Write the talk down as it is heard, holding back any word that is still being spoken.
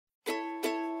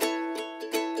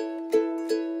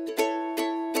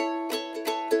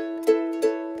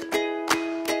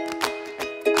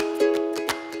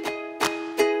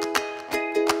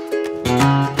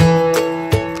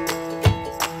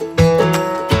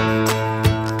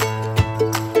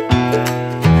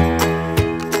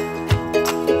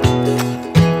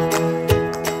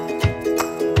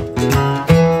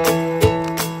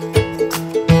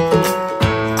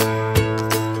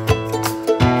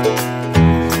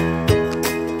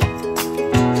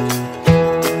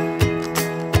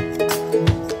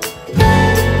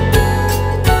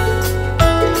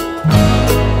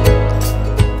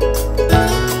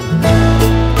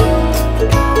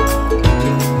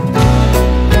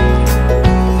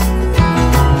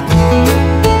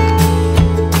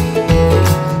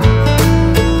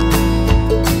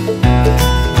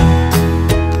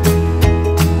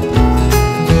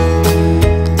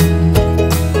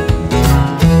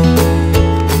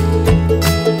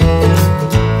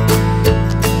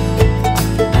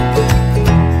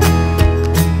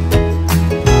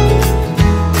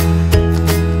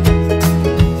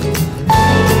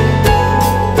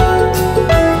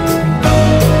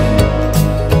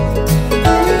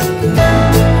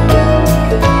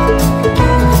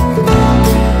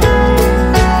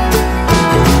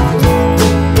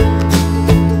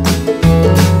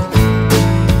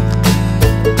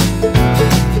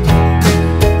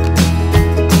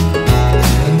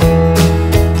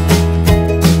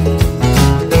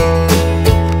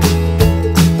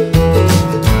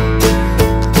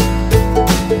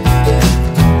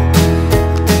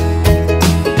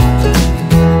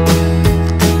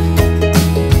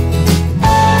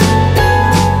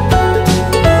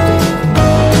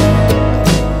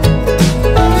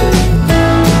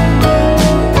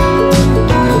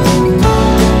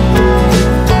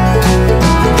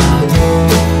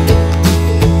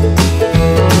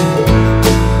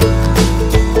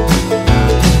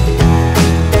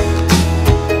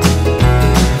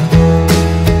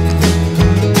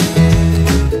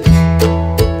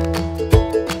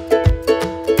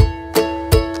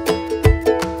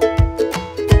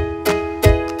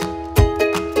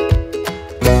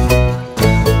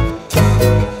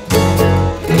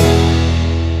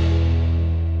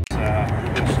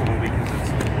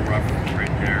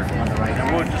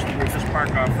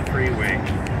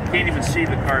see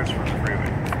the cars from the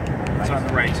freeway. It's on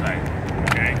the right side,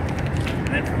 okay? And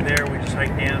then from there, we just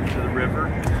hike down to the river.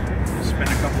 We'll spend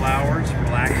a couple hours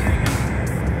relaxing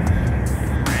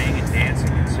and praying and dancing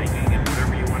and singing and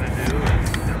whatever you want to do,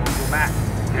 and then we'll go back.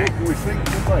 Okay? Can we sing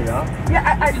goodbye, huh?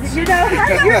 Yeah, you know,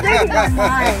 you're reading my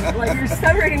mind. Like, you're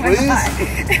so reading my mind.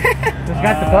 Who's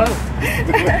got the boat?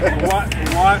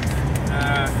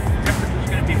 Temperature's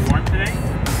going to be warm today.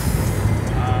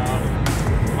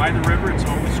 By the river, it's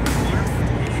always cooler.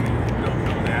 In case you don't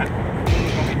know that,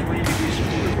 it's only 20 degrees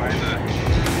cooler by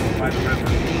the river.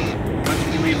 Once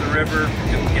we leave the river,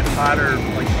 it'll get hotter,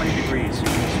 like 20 degrees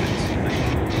almost instantly.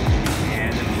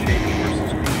 And in the shade, of course,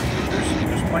 is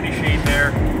cooler. There's plenty of shade there.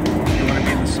 If you want to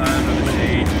be in the sun or the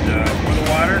shade, or the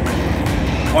water.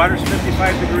 The water's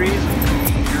 55 degrees.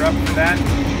 If you're up for that,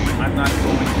 I'm not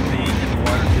going to be in the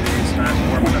water today. It's not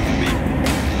warm enough for me.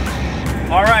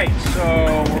 All right,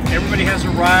 so everybody has a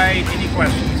ride. Any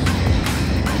questions?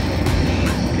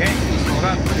 Okay, hold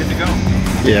on. We're good to go.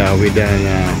 Yeah, we done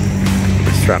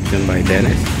instruction by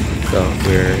Dennis, so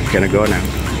we're gonna go now.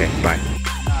 Okay, bye.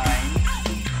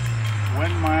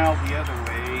 1 mile the other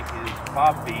way is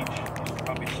Bob Beach. You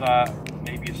probably saw,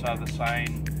 maybe you saw the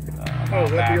sign. Oh,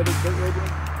 is that the other dirt road?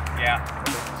 Yeah,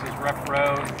 this is Rough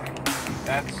Road.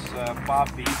 That's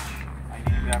Bob Beach. I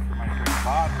named after my friend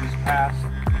Bob, who's passed.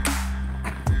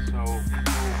 So go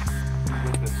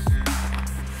with us.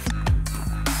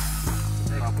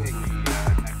 Probably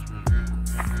next week.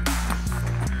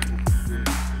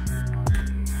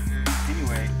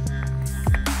 Anyway,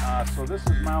 so this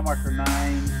is mile marker 9.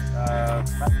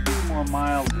 About 2 more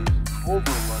miles is an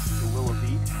overlook to Willow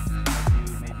Beach. Some of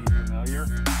you may be familiar.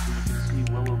 So you can see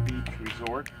Willow Beach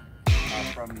Resort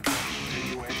from the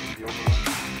freeway, the overlook.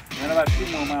 And then about 2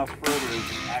 more miles further is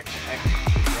an actual exit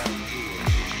down the freeway.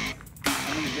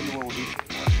 I'm going to get to Willow Beach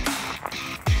before.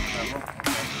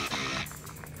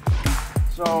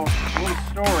 So, a little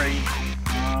story.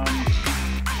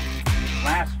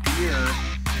 Last year,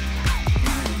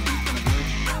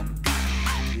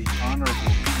 the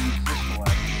Honorable King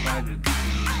Sisselak decided to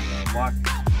lock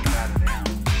Hoover Dam.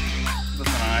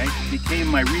 Elizabeth and I became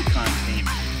my recon team.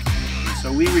 And so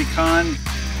we reconned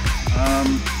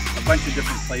a bunch of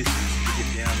different places to get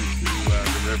down to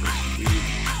the river.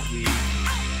 We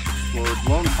explored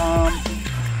Lone Palm.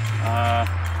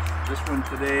 This one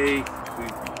today,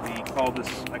 we call this,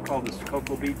 I call this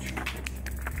Cocoa Beach.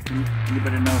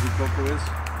 Anybody know who Coco is?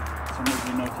 Some of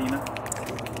you know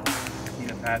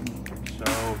Tina Patton. So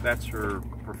that's her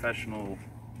professional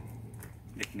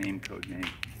nickname, code name.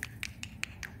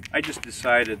 I just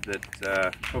decided that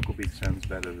Cocoa Beach sounds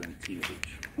better than Tina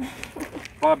Beach.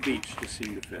 Bob Beach just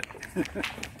seemed to fit.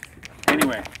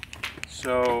 Anyway,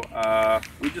 so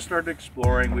we just started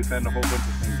exploring. We found a whole bunch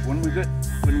of things. When we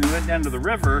went down to the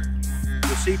river,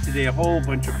 you'll see today a whole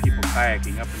bunch of people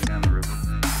kayaking up and down the river.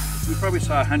 We probably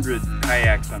saw 100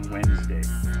 kayaks on Wednesday.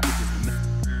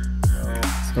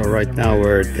 So right now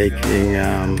we're taking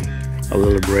a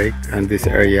little break on this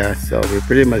area. So we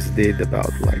pretty much did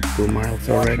about like 2 miles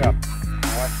already.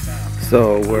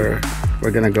 So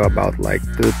we're gonna go about like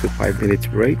 2 to 5 minutes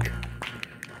break.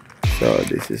 So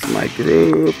this is my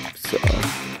group. So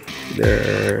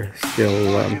they're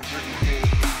still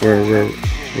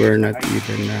we're not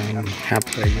even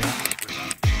halfway yet.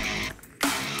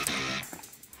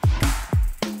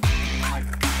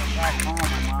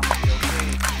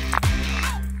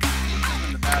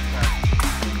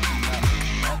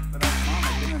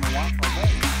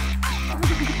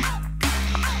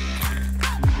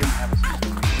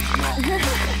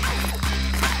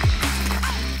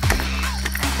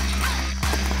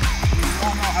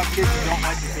 Kids don't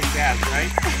like to take baths,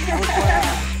 right?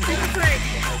 Take a break.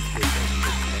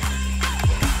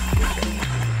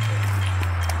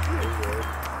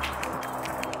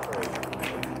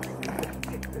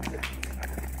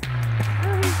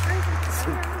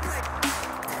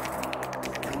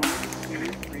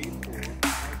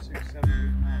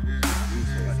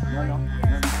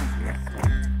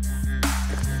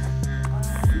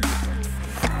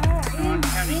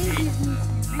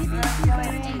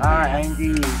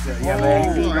 Andy, yeah,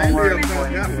 Andy, don't worry. Okay,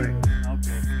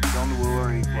 don't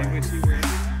worry. I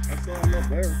saw him up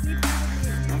there.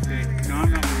 Okay, no, I'm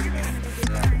not worried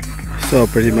about it. So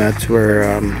pretty much we're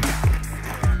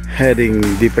heading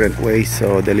different ways.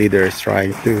 So the leader is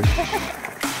trying to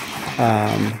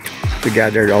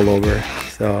gather all over.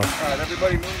 So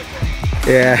Everybody move the camera.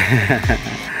 yeah,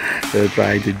 they're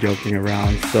trying to joking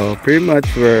around. So pretty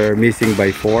much we're missing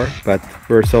by 4, but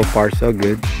we're so far so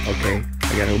good. Okay,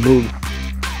 I gotta move.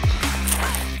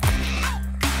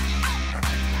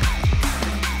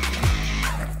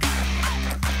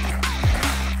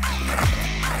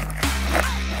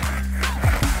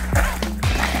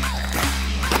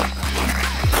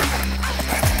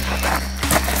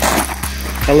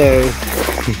 Hello.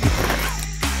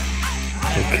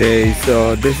 Okay,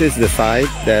 so this is the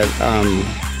site that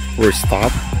we're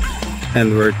stopped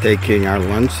and we're taking our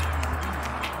lunch.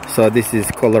 So this is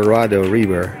Colorado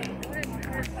River.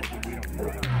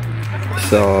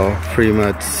 So pretty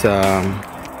much a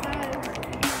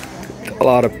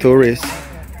lot of tourists.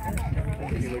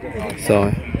 So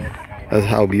that's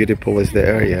how beautiful is the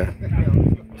area.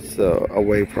 So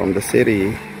away from the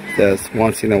city, just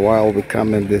once in a while we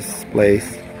come in this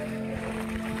place.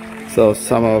 So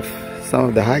some of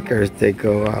the hikers, they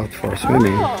go out for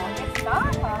swimming.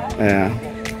 Yeah.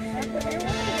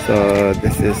 So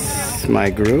this is my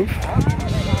group.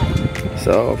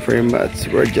 So pretty much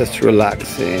we're just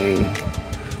relaxing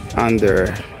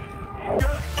under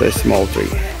the small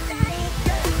tree.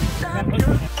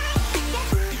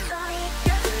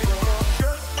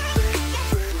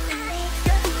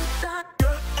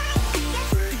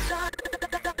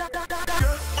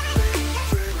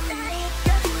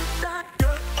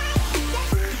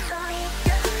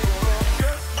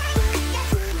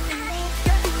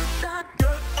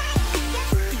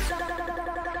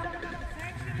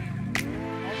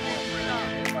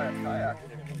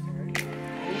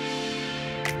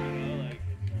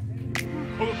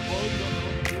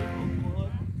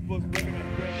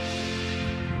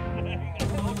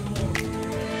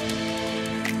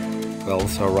 Well,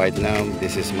 so right now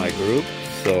this is my group,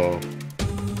 so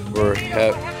we're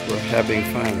having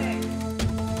fun.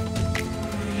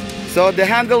 So the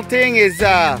handle thing is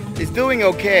doing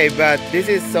okay, but this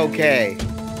is okay.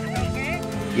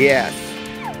 Yes.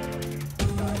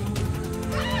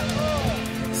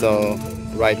 So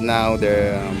right now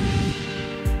they're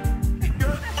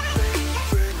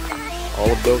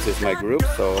all of those is my group,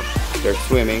 so they're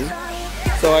swimming.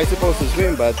 So I'm supposed to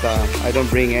swim, but I don't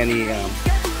bring any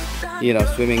you know,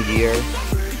 swimming gear.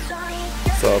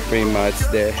 So pretty much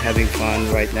they're having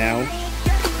fun right now.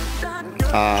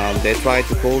 They try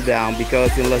to cool down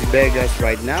because in Las Vegas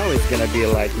right now it's gonna be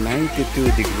like 92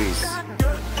 degrees.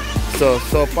 So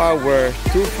far we're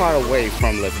too far away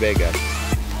from Las Vegas,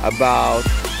 about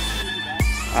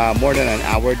more than an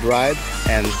hour drive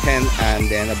and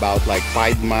then about like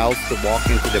 5 miles to walk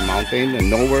into the mountain,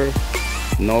 and nowhere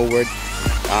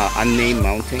unnamed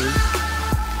mountain.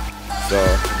 So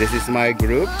this is my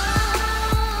group.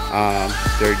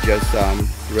 They're just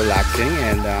relaxing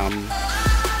and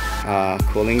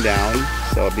cooling down.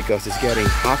 So because it's getting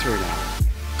hotter now.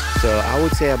 So I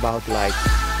would say about like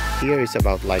here is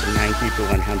about like 90 to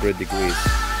 100 degrees.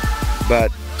 But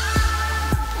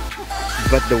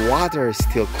the water is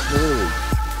still cold.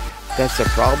 That's a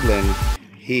problem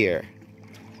here.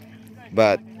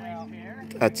 But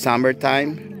at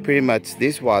summertime, pretty much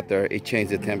this water, it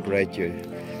changes the temperature.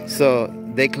 So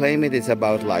they claim it is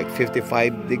about like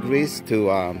 55 degrees to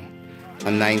a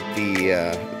 90,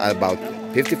 about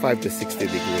 55 to 60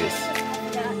 degrees.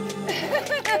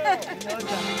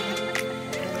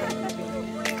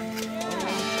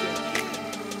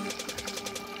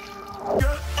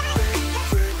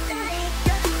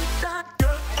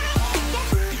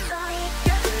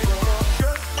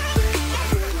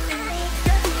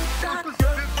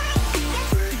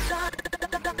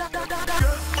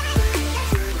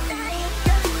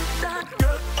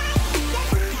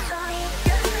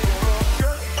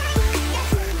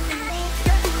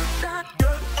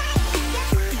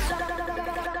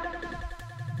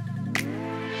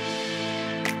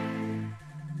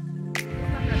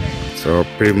 So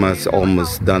pretty much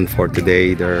almost done for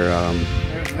today. They're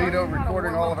There's Lito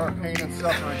recording all of our pain and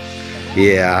suffering.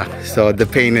 yeah, so the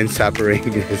pain and suffering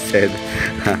they said.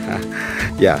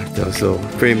 Yeah, so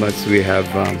pretty much we have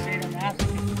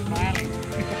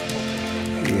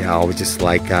yeah, I would just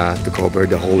like to cover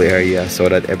the whole area so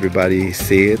that everybody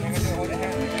see it.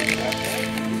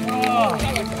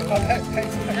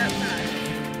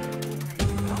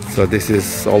 So this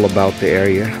is all about the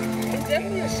area.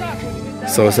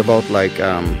 So it's about like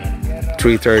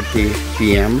 3:30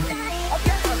 p.m.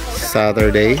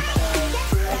 Saturday.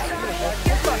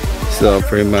 So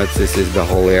pretty much this is the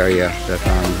whole area that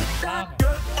I'm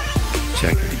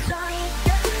checking.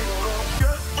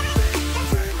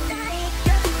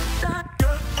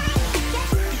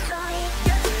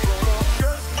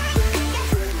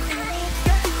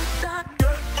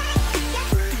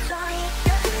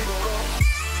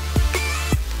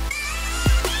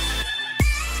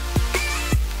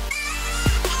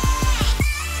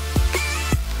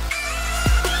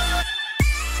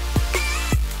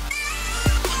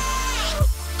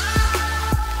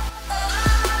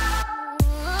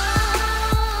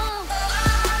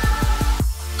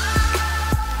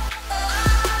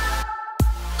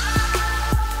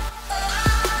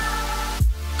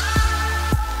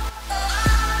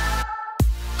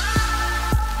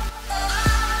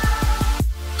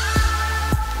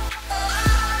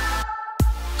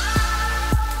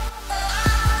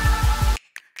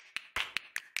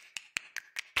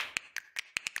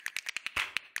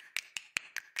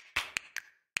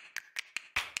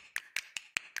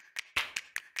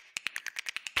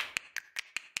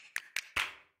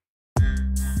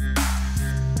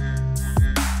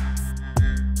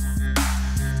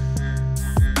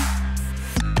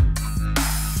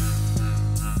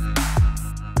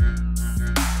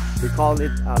 call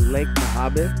it Lake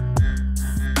Mohave.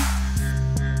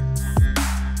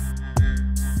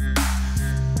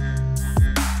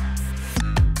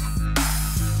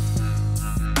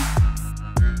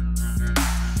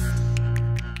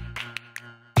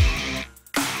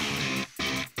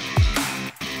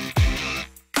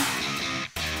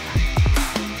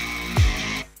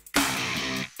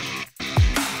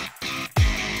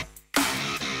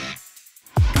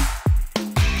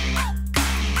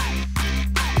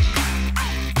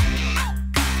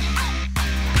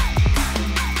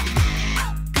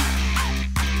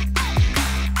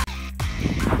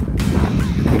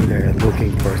 They're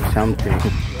looking for something.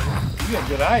 You got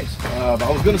good eyes.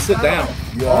 I was going to sit down.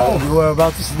 Oh, you were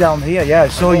about to sit down here. Yeah, I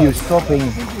saw you stopping. I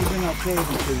think we've been okay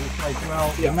because it's like,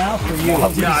 well, the mouse for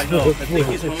you. Yeah, I know. I think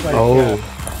he's like, Oh,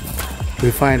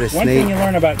 we find a one thing you snake.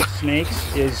 learn about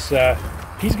snakes is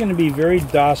he's going to be very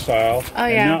docile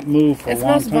and not move for a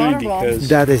long time because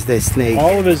That is the snake.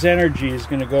 all of his energy is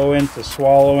going to go into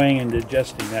swallowing and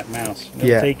digesting that mouse.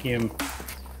 It'll take him.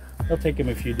 It'll take him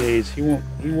a few days. He won't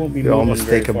be You moving almost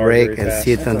very take a far break very and fast.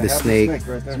 sit on the snake. As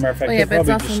a matter of fact, yeah, he'll but it's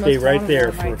probably also just the stay most right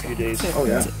there vulnerable, for a few days.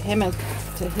 To him and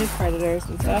to his predators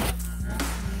and stuff.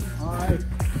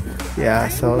 Yeah,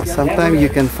 so sometimes you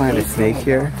can find a snake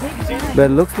here, but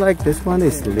it looks like this one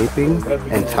is sleeping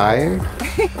and tired.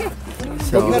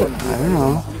 So I don't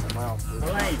know.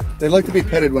 They like to be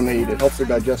petted when they eat. It helps their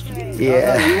digestion.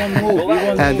 Yeah,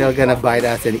 and they're gonna bite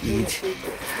us and eat.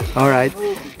 All right,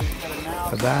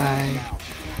 bye bye.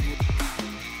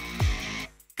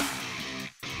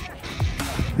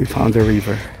 We found the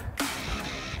river.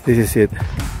 This is it.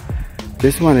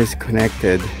 This one is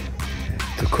connected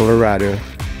to Colorado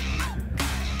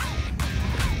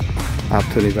up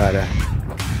to Nevada.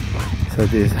 So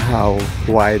this is how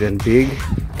wide and big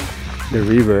the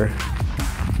river.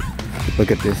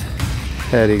 Look at this,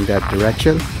 heading that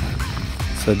direction.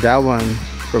 So that one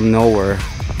from nowhere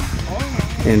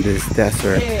in this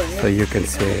desert, so you can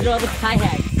see it.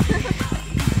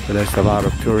 So there's a lot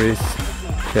of tourists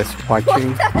just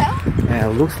watching, and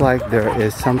it looks like there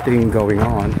is something going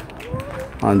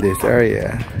on this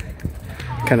area,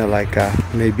 kind of like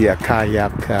maybe a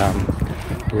kayak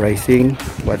racing,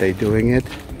 what they doing it.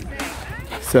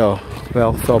 So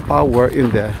well, so far we're in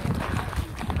the,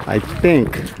 I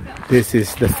think this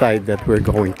is the site that we're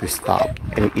going to stop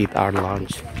and eat our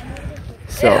lunch.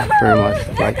 So very much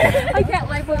like that. I can't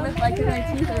like what with like my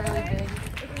teeth are really big.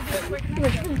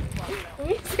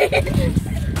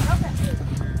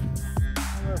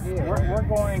 We're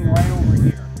going right over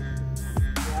here.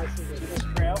 See this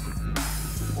trail?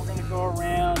 We're going to go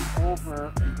around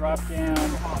over and drop down.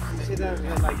 See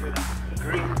that like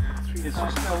green? It's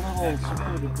just a little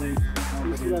secluded thing.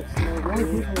 Only people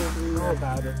who know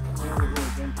about it, only who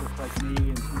adventurers like me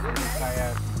and people in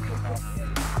kayak.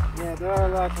 Yeah, there are a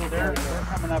lot of people. They're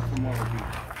coming up from Willow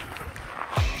Beach.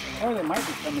 Or they might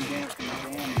be coming down from the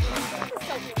dam and going back.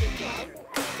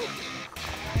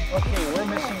 Okay, we're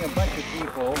missing a bunch of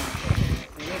people.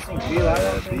 We're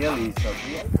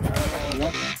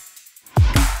missing